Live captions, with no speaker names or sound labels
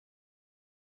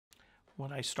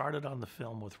When I started on the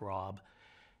film with Rob,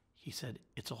 he said,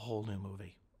 it's a whole new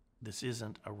movie. This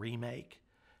isn't a remake.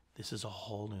 This is a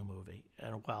whole new movie.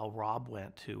 And while Rob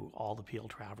went to all the Peel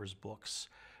Travers books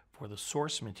for the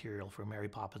source material for Mary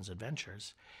Poppins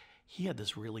Adventures, he had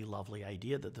this really lovely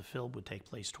idea that the film would take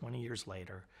place 20 years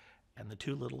later, and the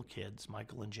two little kids,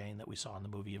 Michael and Jane, that we saw in the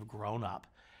movie have grown up,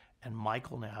 and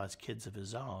Michael now has kids of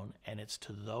his own, and it's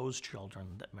to those children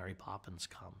that Mary Poppins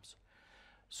comes.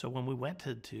 So when we went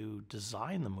to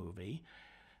design the movie,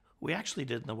 we actually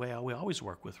did in the way we always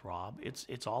work with Rob.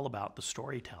 It's all about the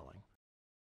storytelling.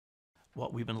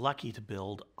 Well, we've been lucky to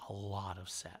build a lot of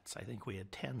sets. I think we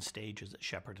had 10 stages at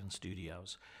Shepperton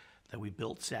Studios that we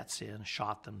built sets in,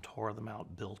 shot them, tore them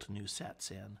out, built new sets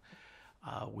in.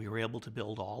 We were able to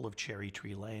build all of Cherry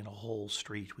Tree Lane, a whole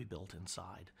street we built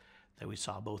inside that we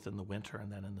saw both in the winter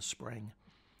and then in the spring.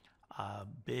 A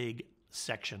big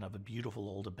section of a beautiful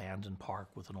old abandoned park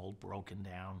with an old broken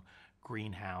down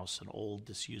greenhouse, an old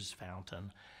disused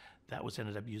fountain that was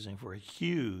ended up using for a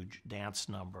huge dance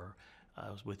number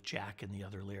with Jack and the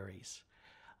other Learys.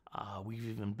 We've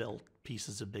even built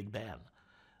pieces of Big Ben.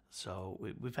 So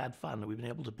we've had fun. We've been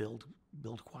able to build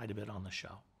quite a bit on the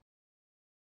show.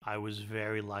 I was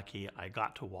very lucky. I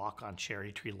got to walk on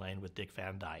Cherry Tree Lane with Dick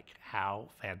Van Dyke. How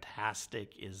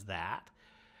fantastic is that?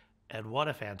 And what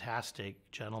a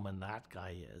fantastic gentleman that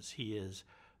guy is. He is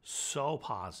so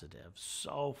positive,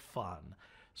 so fun,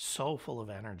 so full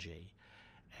of energy.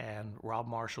 And Rob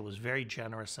Marshall was very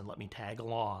generous and let me tag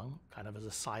along, kind of as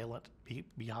a silent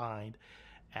behind,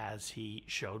 as he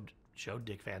showed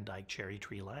Dick Van Dyke Cherry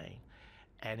Tree Lane.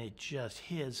 And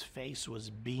his face was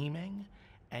beaming,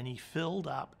 and he filled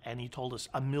up, and he told us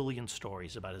a million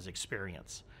stories about his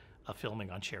experience of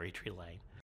filming on Cherry Tree Lane.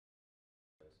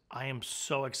 I am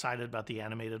so excited about the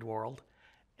animated world,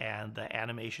 and the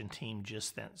animation team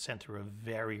just sent through a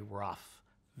very rough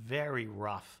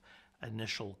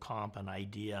initial comp and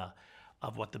idea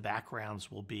of what the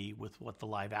backgrounds will be with what the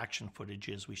live action footage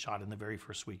is we shot in the very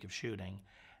first week of shooting.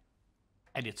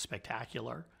 And it's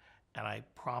spectacular. And I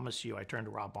promise you, I turned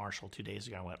to Rob Marshall 2 days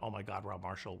ago and went, oh my God, Rob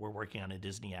Marshall, we're working on a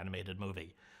Disney animated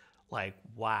movie. Like,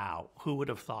 wow, who would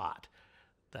have thought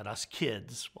that us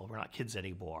kids, well, we're not kids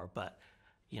anymore, but,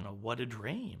 what a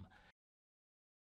dream.